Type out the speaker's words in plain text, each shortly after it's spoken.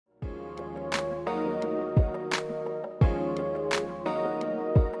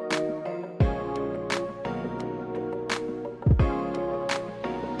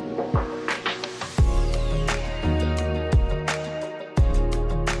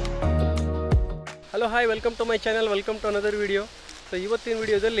Hello hi welcome to my channel, welcome to another video. So ಇವತ್ತಿನ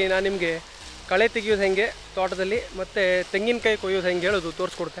ವಿಡಿಯೋದಲ್ಲಿ ನಾನು ನಿಮಗೆ ಕಳೆ ತೆಗೆಯೋದು ಹೆಂಗೆ ತೋಟದಲ್ಲಿ ಮತ್ತು ತೆಂಗಿನಕಾಯಿ ಕೊಯ್ಯೋದು ಹೆಂಗೆ ಹೇಳೋದು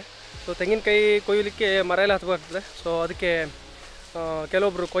ತೋರಿಸ್ಕೊಡ್ತೆ. ಸೊ ತೆಂಗಿನಕಾಯಿ ಕೊಯ್ಯಲಿಕ್ಕೆ ಮರ ಎಲ್ಲ ಹತ್ತಬೇಕಾಗ್ತದೆ. ಸೊ ಅದಕ್ಕೆ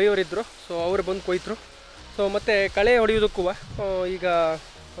ಕೆಲವೊಬ್ಬರು ಕೊಯ್ಯೋರಿದ್ದರು, ಸೊ ಅವರು ಬಂದು ಕೊಯ್ತರು. ಸೊ ಮತ್ತು ಕಳೆ ಹೊಡೆಯೋದಕ್ಕೂ ಈಗ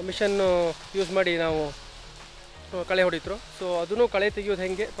ಮಿಷನ್ನು ಯೂಸ್ ಮಾಡಿ ನಾವು ಕಳೆ ಹೊಡಿತರು. ಸೊ ಅದನ್ನು ಕಳೆ ತೆಗೆಯೋದು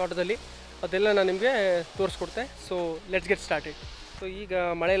ಹೆಂಗೆ ತೋಟದಲ್ಲಿ ಅದೆಲ್ಲ ನಾನು ನಿಮಗೆ ತೋರಿಸ್ಕೊಡ್ತೆ. So let's get started. So ಈಗ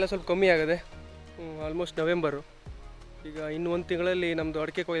ಮಳೆ ಎಲ್ಲ ಸ್ವಲ್ಪ ಕಮ್ಮಿ ಆಗಿದೆ, ಆಲ್ಮೋಸ್ಟ್ ನವೆಂಬರು. ಈಗ ಇನ್ನು ಒಂದು ತಿಂಗಳಲ್ಲಿ ನಮ್ಮದು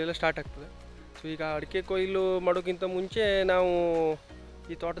ಅಡಿಕೆ ಕೊಯ್ಲೆಲ್ಲ ಸ್ಟಾರ್ಟ್ ಆಗ್ತದೆ. ಸೊ ಈಗ ಅಡಿಕೆ ಕೊಯ್ಲು ಮಾಡೋಕ್ಕಿಂತ ಮುಂಚೆ ನಾವು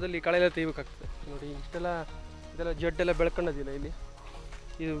ಈ ತೋಟದಲ್ಲಿ ಕಳೆ ಎಲ್ಲ ತೆಗಿಬೇಕಾಗ್ತದೆ. ನೋಡಿ ಇದೆಲ್ಲ ಜಡ್ಡೆಲ್ಲ ಬೆಳ್ಕೊಂಡದಿಲ್ಲ, ಇಲ್ಲಿ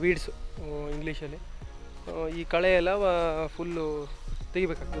ಇದು ವೀಡ್ಸು ಇಂಗ್ಲೀಷಲ್ಲಿ. ಈ ಕಳೆ ಎಲ್ಲ ಫುಲ್ಲು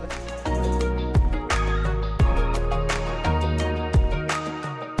ತೆಗಿಬೇಕಾಗ್ತದೆ.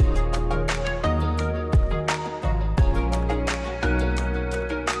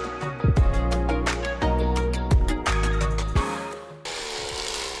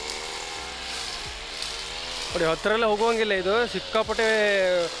 ನೋಡಿ ಹತ್ತಿರ ಎಲ್ಲ ಹೋಗುವಂಗಿಲ್ಲ, ಇದು ಸಿಕ್ಕಾಪಟ್ಟೆ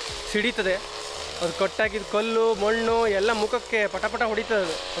ಸಿಡಿತದೆ. ಅದು ಕಟ್ಟಾಕಿದ ಕಲ್ಲು ಮಣ್ಣು ಎಲ್ಲ ಮುಖಕ್ಕೆ ಪಟ ಹೊಡಿತದೆ,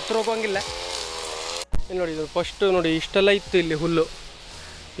 ಅದು ಹತ್ತಿರ ಹೋಗುವಂಗಿಲ್ಲ. ಇಲ್ಲಿ ನೋಡಿ, ಇದು ಫಸ್ಟು ನೋಡಿ ಇಷ್ಟೆಲ್ಲ ಇತ್ತು ಇಲ್ಲಿ ಹುಲ್ಲು,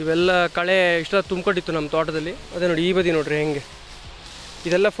 ಇವೆಲ್ಲ ಕಳೆ ಇಷ್ಟೆಲ್ಲ ತುಂಬ್ಕೊಂಡಿತ್ತು ನಮ್ಮ ತೋಟದಲ್ಲಿ. ಅದೇ ನೋಡಿ ಈ ಬದಿ ನೋಡ್ರಿ ಹೆಂಗೆ,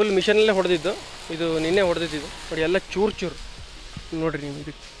 ಇದೆಲ್ಲ ಫುಲ್ ಮಿಷನಲ್ಲೇ ಹೊಡೆದಿದ್ದು. ಇದು ನಿನ್ನೆ ಹೊಡೆದಿದ್ದು ನೋಡಿ, ಎಲ್ಲ ಚೂರು ನೋಡಿರಿ ನೀವು.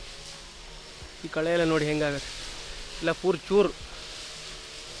 ಇದು ಈ ಕಳೆ ಎಲ್ಲ ನೋಡಿ ಹೆಂಗಾಗತ್ತೆ, ಎಲ್ಲ ಪೂರ್ ಚೂರು.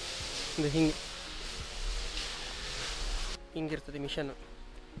 ಇದು ಹಿಂಗಿರ್ತದೆ ಮಿಷನ್ನು.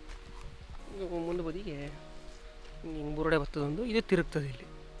 ಮುಂದೆ ಬದಿಗೆ ಹಿಂಗೆ ಬುರುಡೆ ಬರ್ತದೊಂದು, ಇದು ತಿರುಗ್ತದೆ ಇಲ್ಲಿ.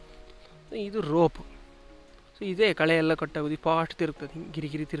 ಇದು ರೋಪ್. ಸೊ ಇದೇ ಕಳೆ ಎಲ್ಲ ಕಟ್ಟಾಗೋದು, ಫಾಸ್ಟ್ ತಿರುಗ್ತದೆ, ಹಿಂಗೆ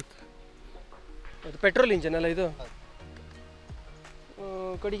ಗಿರಿ ತಿರುಗ್ತದೆ. ಅದು ಪೆಟ್ರೋಲ್ ಇಂಜನ್ ಅಲ್ಲ ಇದು.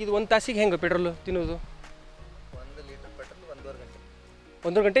 ಕಡೆಗೆ ಇದು 1 ತಾಸಿಗೆ ಹೆಂಗೆ ಪೆಟ್ರೋಲು ತಿನ್ನೋದು? 1 ಲೀಟರ್ ಪೆಟ್ರೋಲ್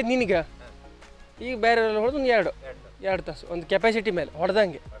 1.5 ಗಂಟೆ ನಿನಗೆ. ಈಗ ಬೇರೆ ಹೊಡೆದು ಒಂದು 2 ತಾಸು ಒಂದು ಕೆಪಾಸಿಟಿ ಮೇಲೆ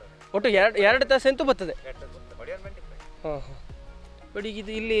ಹೊಡೆದಂಗೆ. ಒಟ್ಟು 2 ತಾಸು ಅಂತೂ ಬರ್ತದೆ. ಹಾಂ. ಬಟ್ ಈಗ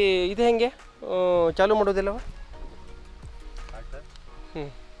ಇಲ್ಲಿ ಇದು ಹೆಂಗೆ ಚಾಲೂ ಮಾಡೋದಿಲ್ಲವ?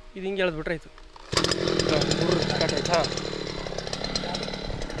 ಇದು ಹಿಂಗೆ ಎಳೆದ್ಬಿಟ್ರೆ ಆಯಿತು. ಹಾಂ,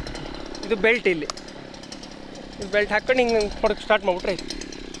 ಇದು ಬೆಲ್ಟ್. ಇಲ್ಲಿ ಇದು ಬೆಲ್ಟ್ ಹಾಕ್ಕೊಂಡು ಹಿಂಗೆ ಹೊಡಕ್ಕೆ ಸ್ಟಾರ್ಟ್ ಮಾಡಿಬಿಟ್ರೆ ಆಯಿತು.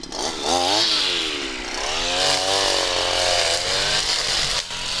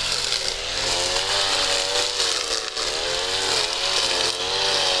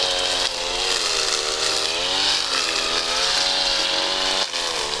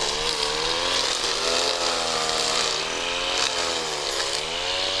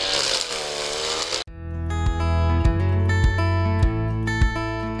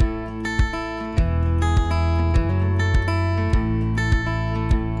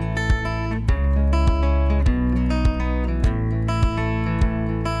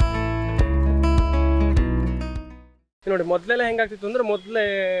 ನೋಡಿ ಮೊದಲೆಲ್ಲ ಹೆಂಗಾಗ್ತಿತ್ತು ಅಂದರೆ, ಮೊದಲೇ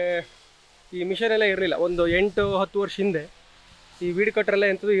ಈ ಮಿಷನ್ ಎಲ್ಲ ಇರಲಿಲ್ಲ. ಒಂದು 8-10 ವರ್ಷ ಹಿಂದೆ ಈ ವೀಡ್ ಕಟ್ರೆಲ್ಲ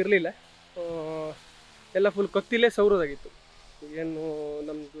ಎಂಥದ್ದು ಇರಲಿಲ್ಲ. ಎಲ್ಲ ಫುಲ್ ಕತ್ತಿಲೇ ಸೌರೋದಾಗಿತ್ತು. ಏನು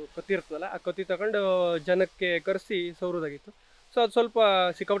ನಮ್ಮದು ಕತ್ತಿ ಇರ್ತದಲ್ಲ, ಆ ಕತ್ತಿ ತಗೊಂಡು ಜನಕ್ಕೆ ಕರೆಸಿ ಸೌರೋದಾಗಿತ್ತು. ಸೊ ಅದು ಸ್ವಲ್ಪ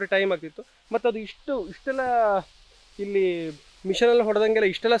ಸಿಕ್ಕಾಪಟ್ಟೆ ಟೈಮ್ ಆಗ್ತಿತ್ತು. ಮತ್ತು ಅದು ಇಷ್ಟೆಲ್ಲ ಇಲ್ಲಿ ಮಿಷನೆಲ್ಲ ಹೊಡೆದಂಗೆಲ್ಲ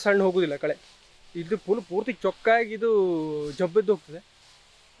ಇಷ್ಟೆಲ್ಲ ಸಣ್ಣ ಹೋಗೋದಿಲ್ಲ ಕಳೆ. ಇದು ಪೂರ್ತಿ ಚೊಕ್ಕಾಗಿ ಇದು ಜಬ್ಬೆದ್ದು ಹೋಗ್ತದೆ.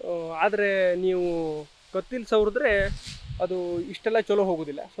 ಆದರೆ ನೀವು ಕತ್ತಿಲಿ ಸೌರಿದ್ರೆ ಅದು ಇಷ್ಟೆಲ್ಲ ಚಲೋ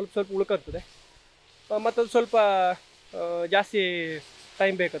ಹೋಗೋದಿಲ್ಲ, ಸ್ವಲ್ಪ ಉಳ್ಕೊಳ್ತದೆ. ಮತ್ತು ಅದು ಸ್ವಲ್ಪ ಜಾಸ್ತಿ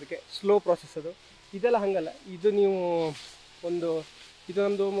ಟೈಮ್ ಬೇಕು, ಅದಕ್ಕೆ ಸ್ಲೋ ಪ್ರಾಸೆಸ್ ಅದು. ಇದೆಲ್ಲ ಹಾಗಲ್ಲ. ಇದು ನೀವು ಇದು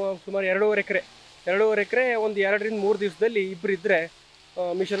ನಮ್ಮದು ಸುಮಾರು 2.5 ಎಕರೆ ಒಂದು 2-3 ದಿವಸದಲ್ಲಿ ಇಬ್ಬರು ಇದ್ದರೆ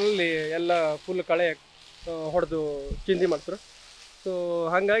ಮಿಷನಲ್ಲಿ ಎಲ್ಲ ಫುಲ್ ಕಳೆ ಹೊಡೆದು ಚಿಂದಿ ಮಾಡ್ತಾರೆ. ಸೊ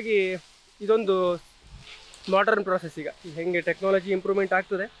ಹಾಗಾಗಿ ಇದೊಂದು ಮಾಡರ್ನ್ ಪ್ರಾಸೆಸ್. ಈಗ ಹೆಂಗೆ ಟೆಕ್ನಾಲಜಿ ಇಂಪ್ರೂವ್ಮೆಂಟ್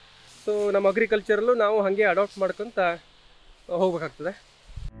ಆಗ್ತದೆ, ಸೊ ನಮ್ಮ ಅಗ್ರಿಕಲ್ಚರಲ್ಲೂ ನಾವು ಹಾಗೆ ಅಡಾಪ್ಟ್ ಮಾಡ್ಕೊತ ಹೋಗ್ಬೇಕಾಗ್ತದೆ.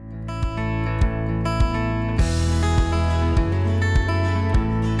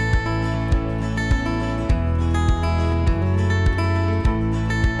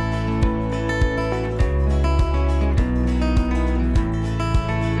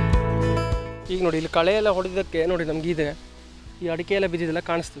 ಈಗ ನೋಡಿ, ಇಲ್ಲಿ ಕಳೆ ಎಲ್ಲ ಹೊಡೆದಕ್ಕೆ ನೋಡಿ ನಮಗಿದೆ ಈ ಅಡಿಕೆ ಎಲ್ಲ ಬಿದ್ದಿದ್ದೆಲ್ಲ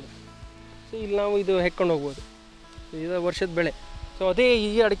ಕಾಣಿಸ್ತದೆ. ಸೊ ಇಲ್ಲಿ ನಾವು ಇದು ಹೆಕ್ಕೊಂಡು ಹೋಗ್ಬೋದು, ಇದು ವರ್ಷದ ಬೆಳೆ. ಸೊ ಅದೇ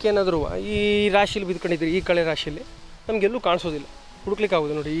ಈ ಅಡಿಕೆ ಏನಾದರೂ ಈ ರಾಶಿಯಲ್ಲಿ ಬಿದ್ಕೊಂಡಿದ್ರಿ, ಈ ಕಳೆ ರಾಶಿಯಲ್ಲಿ ನಮಗೆಲ್ಲೂ ಕಾಣಿಸೋದಿಲ್ಲ, ಹುಡುಕ್ಲಿಕ್ಕೆ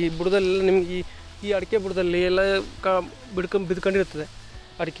ಆಗೋದು. ನೋಡಿ ಈ ಬುಡದಲ್ಲೆಲ್ಲ ನಿಮ್ಗೆ ಈ ಅಡಿಕೆ ಬುಡದಲ್ಲಿ ಎಲ್ಲ ಬಿದ್ಕೊಂಡಿರ್ತದೆ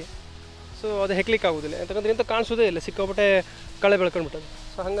ಅಡಿಕೆ. ಸೊ ಅದು ಹೆಕ್ಲಿಕ್ಕೆ ಆಗೋದಿಲ್ಲ, ಯಾಕಂದರೆ ಇಂಥ ಕಾಣಿಸೋದೇ ಇಲ್ಲ, ಸಿಕ್ಕಾಪಟ್ಟೆ ಕಳೆ ಬೆಳ್ಕೊಂಡ್ಬಿಟ್ಟದು.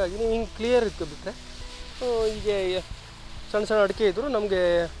 ಸೊ ಹಾಗಾಗಿ ನೀವು ಹಿಂಗೆ ಕ್ಲಿಯರ್ ಇತ್ತು ಬಿಟ್ಟರೆ ಹೀಗೆ ಸಣ್ಣ ಅಡಿಕೆ ಇದ್ದರೂ ನಮಗೆ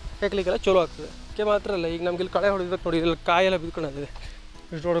ಹೆಕ್ಲಿಕ್ಕೆಲ್ಲ ಚಲೋ ಆಗ್ತದೆ. ಅದಕ್ಕೆ ಮಾತ್ರ ಅಲ್ಲ, ಈಗ ನಮ್ಗೆ ಇಲ್ಲಿ ಕಳೆ ಹೊಡಿಬೇಕು ನೋಡಿ, ಇಲ್ಲಿ ಕಾಯೆಲ್ಲ ಬಿದ್ಕೊಂಡಿದೆ,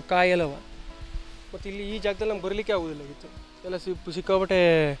 ಇಷ್ಟು ದೊಡ್ಡ ಕಾಯೆಲ್ಲವ. ಮತ್ತು ಇಲ್ಲಿ ಈ ಜಾಗದಲ್ಲಿ ನಮ್ಗೆ ಬರಲಿಕ್ಕೆ ಆಗೋದಿಲ್ಲ, ಇತ್ತು ಎಲ್ಲ ಸಿಕ್ಕಾಪಟ್ಟೆ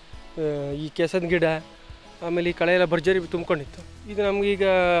ಈ ಕೆಸದ ಗಿಡ, ಆಮೇಲೆ ಈ ಕಳೆ ಎಲ್ಲ ಭರ್ಜರಿ ತುಂಬ್ಕೊಂಡಿತ್ತು. ಇದು ನಮಗೀಗ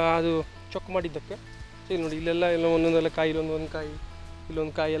ಅದು ಚೊಕ್ ಮಾಡಿದ್ದಕ್ಕೆ ಸೊ ನೋಡಿ ಇಲ್ಲೆಲ್ಲ ಎಲ್ಲ ಒಂದೊಂದೆಲ್ಲ ಕಾಯಿ, ಇಲ್ಲೊಂದು ಕಾಯಿ,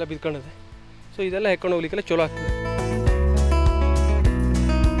 ಇಲ್ಲೊಂದು ಕಾಯಿ ಎಲ್ಲ ಬಿದ್ಕೊಂಡಿದೆ. ಸೊ ಇದೆಲ್ಲ ಹೆಕ್ಕೊಂಡು ಹೋಗ್ಲಿಕ್ಕೆಲ್ಲ ಚಲೋ ಆಗ್ತದೆ.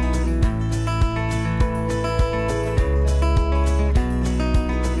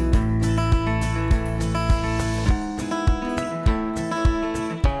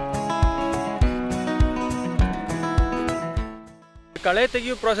 ಕಳೆ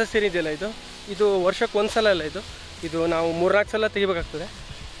ತೆಗೆಯೋ ಪ್ರಾಸೆಸ್ ಏನಿದೆಯಲ್ಲ ಇದು ವರ್ಷಕ್ಕೆ ಒಂದು ಸಲ ಅಲ್ಲ, ಇದು ನಾವು 3-4 ಸಲ ತೆಗಿಬೇಕಾಗ್ತದೆ.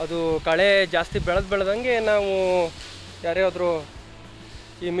 ಅದು ಕಳೆ ಜಾಸ್ತಿ ಬೆಳೆದಂಗೆ ನಾವು ಯಾರ್ಯಾದರೂ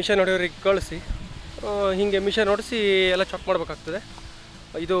ಈ ಮಿಷನ್ ಹೊಡೆಯೋರಿಗೆ ಕಳಿಸಿ ಹೀಗೆ ಮಿಷನ್ ಹೊಡಿಸಿ ಎಲ್ಲ ಚೆಕ್ ಮಾಡಬೇಕಾಗ್ತದೆ.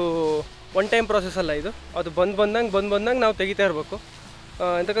 ಇದು ಒನ್ ಟೈಮ್ ಪ್ರಾಸೆಸ್ ಅಲ್ಲ, ಅದು ಬಂದಂಗೆ ನಾವು ತೆಗಿತಾ ಇರಬೇಕು.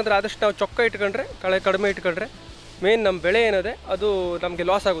 ಎಂತಕ್ಕಂದ್ರೆ ಆದಷ್ಟು ನಾವು ಚೊಕ್ಕ ಇಟ್ಕೊಂಡ್ರೆ, ಕಳೆ ಕಡಿಮೆ ಇಟ್ಕೊಂಡ್ರೆ ಮೇನ್ ನಮ್ಮ ಬೆಳೆ ಏನಿದೆ ಅದು ನಮಗೆ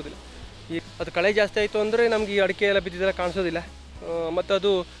ಲಾಸ್ ಆಗೋದಿಲ್ಲ. ಅದು ಕಳೆ ಜಾಸ್ತಿ ಆಯಿತು ಅಂದರೆ ನಮ್ಗೆ ಈ ಅಡಿಕೆ ಎಲ್ಲ ಬಿದ್ದಿದ್ದೆಲ್ಲ ಕಾಣಿಸೋದಿಲ್ಲ, ಮತ್ತು ಅದು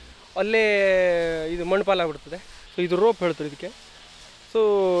ಅಲ್ಲೇ ಇದು ಮಣ್ಣು ಪಾಲಾಗ್ಬಿಡ್ತದೆ. ಸೊ ಇದು ರೋಪ್ ಹೇಳ್ತಾರೆ ಇದಕ್ಕೆ. ಸೊ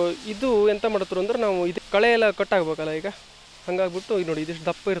ಇದು ಎಂತ ಮಾಡ್ತಾರೆ ಅಂದ್ರೆ ನಾವು ಇದು ಕಳೆ ಎಲ್ಲ ಕಟ್ಟಾಗಬೇಕಲ್ಲ ಈಗ, ಹಾಗಾಗ್ಬಿಟ್ಟು ಇದು ನೋಡಿ ಇದಿಷ್ಟು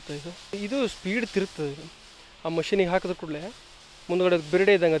ದಪ್ಪ ಇರ್ತದೆ. ಇದು ಸ್ಪೀಡ್ ತಿರುಗ್ತದೆ. ಇದು ಆ ಮಷೀನಿಗೆ ಹಾಕಿದ ಕೂಡಲೇ ಮುಂದುಗಡೆ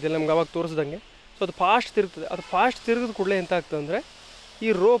ಬಿರಡೆ ಇದ್ದಂಗೆ ಅದೆಲ್ಲ ನಮ್ಗೆ ಅವಾಗ ತೋರಿಸ್ದಂಗೆ. ಸೊ ಅದು ಫಾಸ್ಟ್ ತಿರುಗ್ತದೆ. ಅದು ಫಾಸ್ಟ್ ತಿರುಗಿದ ಕೂಡಲೇ ಎಂತ ಆಗ್ತದೆ ಅಂದರೆ ಈ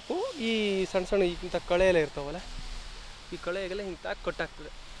ರೋಪು ಈ ಸಣ್ಣ ಸಣ್ಣ ಇಂಥ ಕಳೆ ಎಲ್ಲ ಇರ್ತಾವಲ್ಲ, ಈ ಕಳೆಗೆಲ್ಲ ಇಂಥ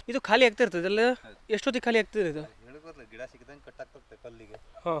ಕಟ್ಟಾಗ್ತದೆ. ಇದು ಖಾಲಿ ಆಗ್ತಾ ಇರ್ತದೆ ಎಲ್ಲ. ಎಷ್ಟೊತ್ತಿಗೆ ಖಾಲಿ ಆಗ್ತದೆ ಇದು? ಗಿಡ ಸಿಕ್ಕಿದಂಗೆ ಕಟ್ಟಾಗ್ತದೆ ಕಲ್ಲಿಗೆ.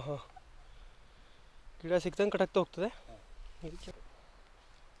 ಹಾಂ, ಗಿಡ ಸಿಕ್ಕಿದಂಗೆ ಕಟ್ಟಾಗ್ತಾ ಹೋಗ್ತದೆ.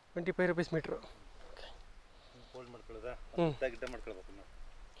 25 ರೂಪೀಸ್ ಮೀಟ್ರು. ಗಿಡ ಮಾಡ್ಕೊಳ್ಬೇಕು.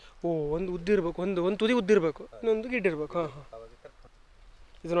 ಒಂದು ಉದ್ದಿರ್ಬೇಕು, ಒಂದು ತುದಿ ಉದ್ದಿರಬೇಕು, ಇನ್ನೊಂದು ಗಿಡ್ಡ ಇರಬೇಕು. ಹಾಂ,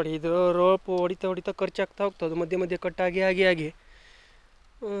 ಇದು ನೋಡಿ, ಇದು ರೋಪ್ ಹೊಡಿತಾ ಖರ್ಚಾಗ್ತಾ ಹೋಗ್ತದೆ. ಮಧ್ಯೆ ಕಟ್ಟಾಗಿ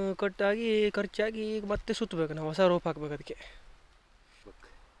ಖರ್ಚಾಗಿ ಮತ್ತೆ ಸುತ್ತಬೇಕು. ನಾವು ಹೊಸ ರೋಪ್ ಹಾಕ್ಬೇಕು ಅದಕ್ಕೆ.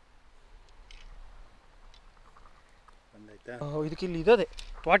 ಇದಕ್ಕೆ ಇಲ್ಲಿ ಇದೆ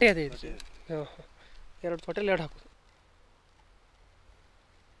ತ್ವಾಟೆ ಅದೇ ಇದಕ್ಕೆ. ಹಾಂ, 2 ತ್ವಾಟೆಲ್ಲಿ 2 ಹಾಕೋದು.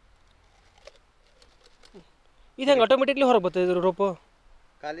 ಇದು ಹೆಂಗೆ ಆಟೋಮೆಟಿಕ್ಲಿ ಹೊರಗೆ ಬರ್ತದೆ ಇದು ರೋಪು?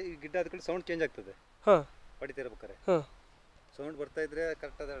 ಖಾಲಿ ಗಿಡ್ಡ ಆದ ಕಡೆ ಸೌಂಡ್ ಚೇಂಜ್ ಆಗ್ತದೆ. ಹಾಂ, ಹೊಡಿತಿರ್ಬೇಕಾರೆ ಹಾಂ, ಸೌಂಡ್ ಬರ್ತಾ ಇದ್ರೆ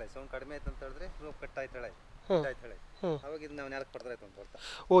ಕರೆಕ್ಟ್ ಅದಾಳೆ. ಸೌಂಡ್ ಕಡಿಮೆ ಆಯ್ತು ಅಂತ ಹೇಳಿದ್ರೆ ರೋಪ್ ಕಟ್ ಆಯ್ತಾಳೆ. ಅವಾಗ ಇದು ನಾವು ನೆಲಕ್ಕೆ ಬರ್ತಾ ಇತ್ತು ಅಂತ ಬರ್ತಾ.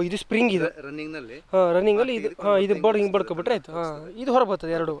 ಓ, ಇದು ಸ್ಪ್ರಿಂಗ್ ಇದೆ ರನ್ನಿಂಗ್ನಲ್ಲಿ. ಹಾಂ, ರನ್ನಿಂಗಲ್ಲಿ ಇದು. ಹಾಂ, ಇದು ಹಿಂಗೆ ಬಡ್ಕೊಬಿಟ್ರೆ ಆಯ್ತು. ಹಾಂ, ಇದು ಹೊರಗೆ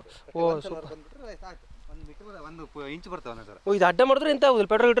ಬರ್ತದೆ 2. ಓ, ಸೂಪರ್. 1 ಮೀಟರ್ 1 ಇಂಚ್ ಬರ್ತಾವೆ. ಓ, ಇದು ಅಡ್ಡ ಮಾಡಿದ್ರೆ ಎಂತ ಆಗೋದಿಲ್ಲ,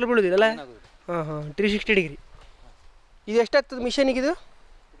 ಪೆಟ್ರೋಲ್ ಗಿಟ್ರೋಲ್ ಬೀಳೋದಿಲ್ಲ. ಹಾಂ, 360 ಡಿಗ್ರಿ. ಇದು ಎಷ್ಟಾಗ್ತದೆ ಮಿಷನಿಗೆ? ಇದು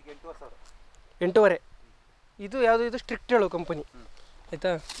 8,500. ಇದು ಯಾವುದು? ಇದು ಸ್ಟ್ರಿಕ್ಟ್ ಹೇಳೋ ಕಂಪನಿ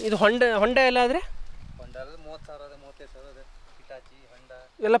ಆಯಿತಾ. ಇದು ಹೊಂಡ ಎಲ್ಲ ಆದರೆ 30,000 35,000. ಹಿಟಾಚಿ ಹೊಂಡ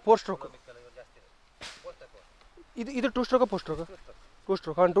ಎಲ್ಲ 4 ಸ್ಟ್ರೋಕ್. ಇದು 2 ಸ್ಟ್ರೋಕ 4 ಸ್ಟ್ರೋಕ? 2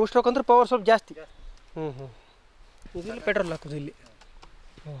 ಸ್ಟ್ರೋಕ್. ಹಾಂ, 2 ಸ್ಟ್ರೋಕ್ ಅಂದ್ರೆ ಪವರ್ ಸ್ವಲ್ಪ ಜಾಸ್ತಿ. ಇಲ್ಲಿ ಪೆಟ್ರೋಲ್ ಹಾಕೋದು ಇಲ್ಲಿ.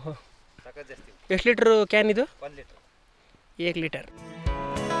 ಹಾಂ, ಎಷ್ಟು ಲೀಟ್ರ್ ಕ್ಯಾನ್ ಇದು? 1 ಲೀಟರ್. 1 ಲೀಟರ್.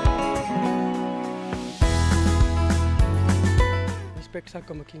 ಸ್ಪೆಕ್ಸ್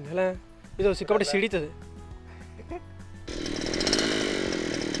ಹಾಕೊಂಬೇಕು ಹಿಂಗೆಲ್ಲ. ಇದು ಸಿಕ್ಕಾಪಟ್ಟೆ ಸಿಡಿತದೆ.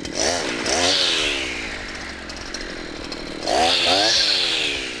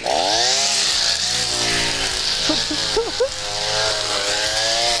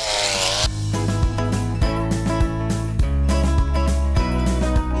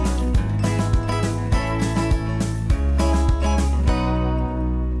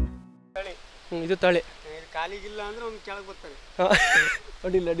 ಇದು ತಳೆ. ಕಾಲಿಗಿಲ್ಲ ಅಂದ್ರೆ ಒಂದು ಕೆಳಗೆ ಬರ್ತಾನೆ.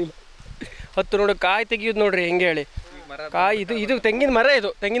 ಅಡ್ಡಿಲ್ಲ. ಹತ್ತು ನೋಡಿ ಕಾಯಿ ತೆಗಿಯೋದು ನೋಡ್ರಿ ಹೆಂಗೆ ಹೇಳಿ. ಕಾಯಿ ಇದು ತೆಂಗಿನ ಮರ.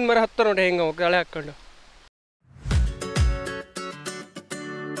 ಇದು ತೆಂಗಿನ ಮರ ಹತ್ತು ನೋಡಿ ಹೆಂಗೆ ಕಳೆ ಹಾಕ್ಕೊಂಡು.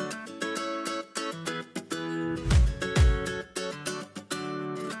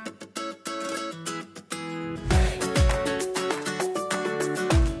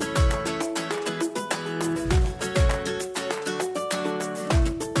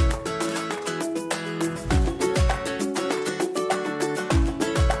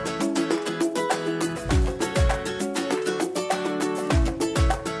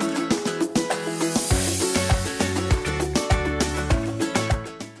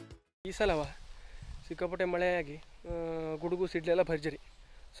 ಈ ಸಲವ ಸಿಕ್ಕಾಪಟ್ಟೆ ಮಳೆಯಾಗಿ ಗುಡುಗು ಸಿಡ್ಲೆಲ್ಲ ಭರ್ಜರಿ.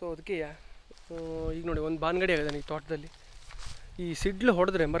 ಸೊ ಅದಕ್ಕೆ ಈಗ ನೋಡಿ ಒಂದು ಬಾನ್ಗಡಿ ಆಗಿದೆ ನನಗೆ ತೋಟದಲ್ಲಿ. ಈ ಸಿಡ್ಲು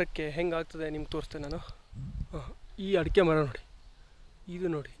ಹೊಡೆದ್ರೆ ಮರಕ್ಕೆ ಹೆಂಗೆ ಆಗ್ತದೆ ನಿಮ್ಗೆ ತೋರಿಸ್ತೇನೆ ನಾನು. ಈ ಅಡಿಕೆ ಮರ ನೋಡಿ, ಇದು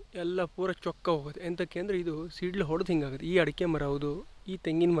ನೋಡಿ ಎಲ್ಲ ಪೂರ ಚೊಕ್ಕ ಹೋಗೋದು. ಎಂತಕ್ಕೆ ಅಂದರೆ ಇದು ಸಿಡ್ಲು ಹೊಡೆದು ಹಿಂಗಾಗುತ್ತೆ. ಈ ಅಡಿಕೆ ಮರ ಹೌದು, ಈ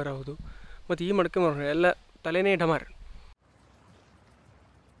ತೆಂಗಿನ ಮರ ಹೌದು, ಮತ್ತು ಈ ಮಡಕೆ ಮರ ಎಲ್ಲ ತಲೆನೇ ಡಮಾರ್.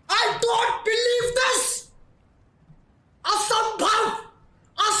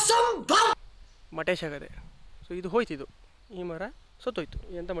 ಮಟೇಶ್ ಆಗದೆ. ಸೊ ಇದು ಹೋಯ್ತಿದ್ದು, ಈ ಮರ ಸತ್ತೋಯ್ತು,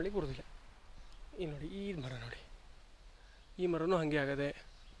 ಎಂತ ಮಾಡಲಿಕ್ಕೆ ಬರೋದಿಲ್ಲ. ಈ ನೋಡಿ ಈ ಮರ ನೋಡಿ, ಈ ಮರನೂ ಹಾಗೆ ಆಗದೆ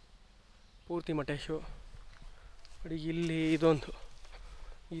ಪೂರ್ತಿ ಮಟೇಶು. ನೋಡಿ ಇಲ್ಲಿ ಇದೊಂದು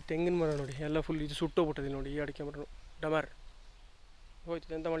ಈ ತೆಂಗಿನ ಮರ ನೋಡಿ ಎಲ್ಲ ಫುಲ್ ಇದು ಸುಟ್ಟೋಗ್ಬಿಟ್ಟಿದೆ ನೋಡಿ. ಈ ಅಡಿಕೆ ಮರ ಡಮಾರ್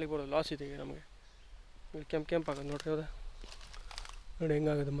ಹೋಯ್ತದೆ, ಎಂತ ಮಾಡ್ಲಿಕ್ಕೆ ಬರೋದು, ಲಾಸ್ ಇದೆ ಈಗ ನಮಗೆ. ಇಲ್ಲಿ ಕೆಂಪಾಗೋದು ನೋಡ್ರಿ. ಹೌದಾ ನೋಡಿ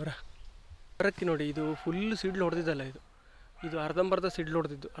ಹೆಂಗಾಗೋದು ಮರಕ್ಕೆ ನೋಡಿ. ಇದು ಫುಲ್ ಸಿಡ್ಲು ಹೊಡೆದಿದ್ದಲ್ಲ, ಇದು ಅರ್ಧಂಬರ್ಧ ಸಿಡ್ಲು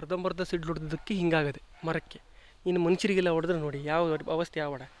ಹೊಡೆದಿದ್ದು. ಅರ್ಧಂಬರ್ಧ ಸಿಡ್ಲು ಹೊಡೆದಿದ್ದಕ್ಕೆ ಹಿಂಗಾಗದೆ ಮರಕ್ಕೆ. ಇನ್ನು ಮನುಷ್ಯರಿಗೆಲ್ಲ ಹೊಡೆದ್ರೆ ನೋಡಿ ಯಾವ ಅವಸ್ಥೆ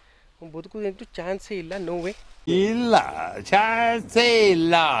ಯಾವಡ, ಬದುಕುದಂತೂ ಚಾನ್ಸೇ ಇಲ್ಲ. ನೋವೇ ಇಲ್ಲ, ಚಾನ್ಸೇ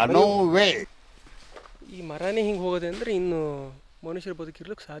ಇಲ್ಲ, ನೋವೇ. ಈ ಮರನೇ ಹಿಂಗೆ ಹೋಗೋದೆ ಅಂದರೆ ಇನ್ನು ಮನುಷ್ಯರು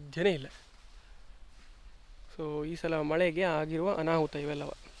ಬದುಕಿರ್ಲಿಕ್ಕೆ ಸಾಧ್ಯನೇ ಇಲ್ಲ. ಸೊ ಈ ಸಲ ಮಳೆಗೆ ಆಗಿರುವ ಅನಾಹುತ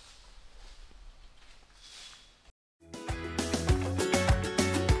ಇವೆಲ್ಲವ.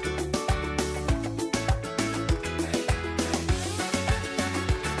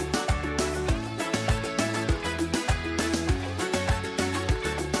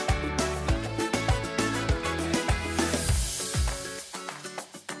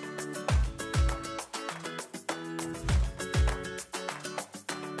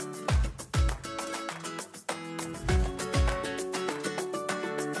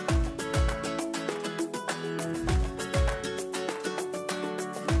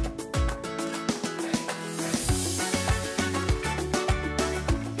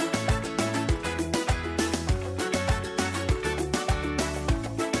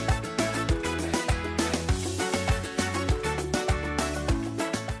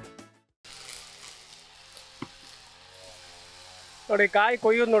 ನೋಡಿ ಕಾಯಿ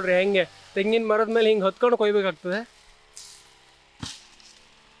ಕೊಯ್ಯೋದು ನೋಡ್ರಿ ಹೆಂಗೆ, ತೆಂಗಿನ ಮರದ ಮೇಲೆ ಹಿಂಗೆ ಹೊತ್ಕೊಂಡು ಕೊಯ್ಬೇಕಾಗ್ತದೆ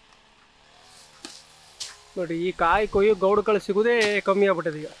ನೋಡಿ. ಈ ಕಾಯಿ ಕೊಯ್ಯೋ ಗೌಡುಗಳು ಸಿಗೋದೇ ಕಮ್ಮಿ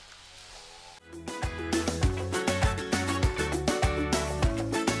ಆಗ್ಬಿಟ್ಟದೆ ಈಗ.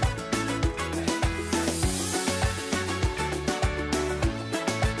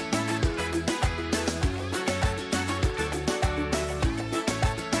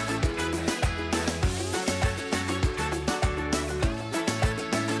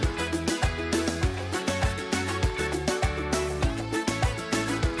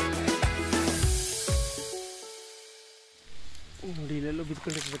 ನೋಡಿ ಇಲ್ಲೆಲ್ಲೋ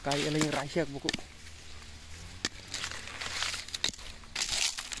ಬಿದ್ಕೊಂಡಿರ್ತದೆ ಕಾಯಿ ಎಲ್ಲ, ಹಿಂಗೆ ರಾಶಿ ಹಾಕ್ಬೇಕು.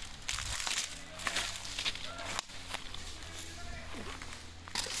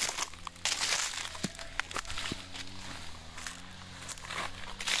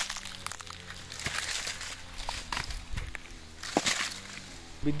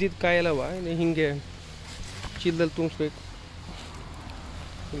 ಬಿದ್ದಿದ್ದ ಕಾಯಲ್ಲವ ಹಿಂಗೆ ಚೀಲದಲ್ಲಿ ತುಂಬಿಸ್ಬೇಕು.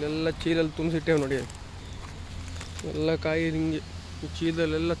 ಇಲ್ಲೆಲ್ಲ ಚೀಲಲ್ಲಿ ತುಂಬಿಸಿಟ್ಟೇವೆ ನೋಡಿ. ಎಲ್ಲ ಕಾಯಿ ಹಿಂಗೆ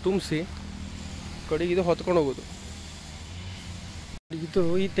ಚೀಲದಲ್ಲೆಲ್ಲ ತುಂಬಿಸಿ ಕಡೆಗೆ ಇದು ಹೊತ್ಕೊಂಡು ಹೋಗೋದು. ಇದು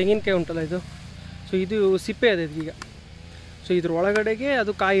ಈ ತೆಂಗಿನಕಾಯಿ ಉಂಟಲ್ಲ ಇದು, ಸೊ ಇದು ಸಿಪ್ಪೆ ಅದೇ ಈಗ. ಸೊ ಇದ್ರ ಒಳಗಡೆಗೆ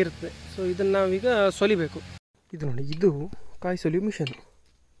ಅದು ಕಾಯಿ ಇರ್ತದೆ. ಸೊ ಇದನ್ನು ನಾವೀಗ ಸೊಲಿಬೇಕು. ಇದು ನೋಡಿ, ಇದು ಕಾಯಿ ಸೊಲಿಯೋ ಮಿಷನ್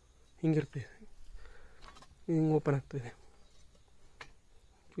ಹಿಂಗಿರ್ತದೆ, ಹಿಂಗೆ ಓಪನ್ ಆಗ್ತದೆ.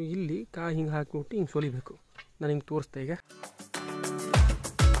 ಸೊ ಇಲ್ಲಿ ಕಾಯಿ ಹಿಂಗೆ ಹಾಕಿಬಿಟ್ಟು ಹಿಂಗೆ ಸೊಲಿಬೇಕು. ನಾನು ಹಿಂಗೆ ತೋರಿಸ್ದೆ ಈಗ.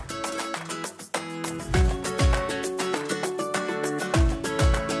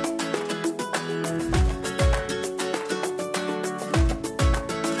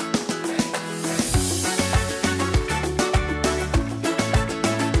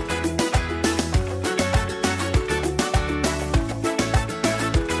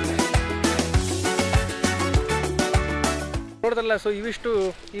 ನೋಡಿದ್ರಲ್ಲ, ಸೊ ಇವಿಷ್ಟು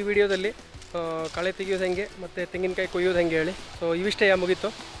ಈ ವಿಡಿಯೋದಲ್ಲಿ ಕಳೆ ತೆಗಿಯೋದು ಹೆಂಗೆ ಮತ್ತು ತೆಂಗಿನಕಾಯಿ ಕೊಯ್ಯೋದು ಹೆಂಗೆ ಹೇಳಿ. ಸೊ ಇವಿಷ್ಟೇ ಮುಗೀತು.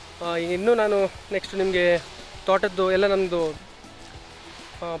 ಇನ್ನೂ ನಾನು ನೆಕ್ಸ್ಟ್ ನಿಮಗೆ ತೋಟದ್ದು ಎಲ್ಲ ನಮ್ಮದು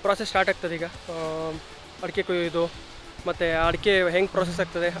ಪ್ರಾಸೆಸ್ ಸ್ಟಾರ್ಟ್ ಆಗ್ತದೆ ಈಗ. ಅಡಿಕೆ ಕೊಯ್ಯೋದು ಮತ್ತು ಅಡಿಕೆ ಹೆಂಗೆ ಪ್ರಾಸೆಸ್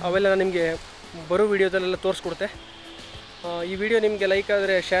ಆಗ್ತದೆ ಅವೆಲ್ಲ ನಾನು ನಿಮಗೆ ಬರೋ ವೀಡಿಯೋದಲ್ಲೆಲ್ಲ ತೋರಿಸ್ಕೊಡ್ತೆ. ಈ ವಿಡಿಯೋ ನಿಮಗೆ ಲೈಕ್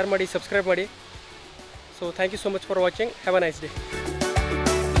ಆದರೆ ಶೇರ್ ಮಾಡಿ, ಸಬ್ಸ್ಕ್ರೈಬ್ ಮಾಡಿ. So thank you so much for watching. Have a nice day.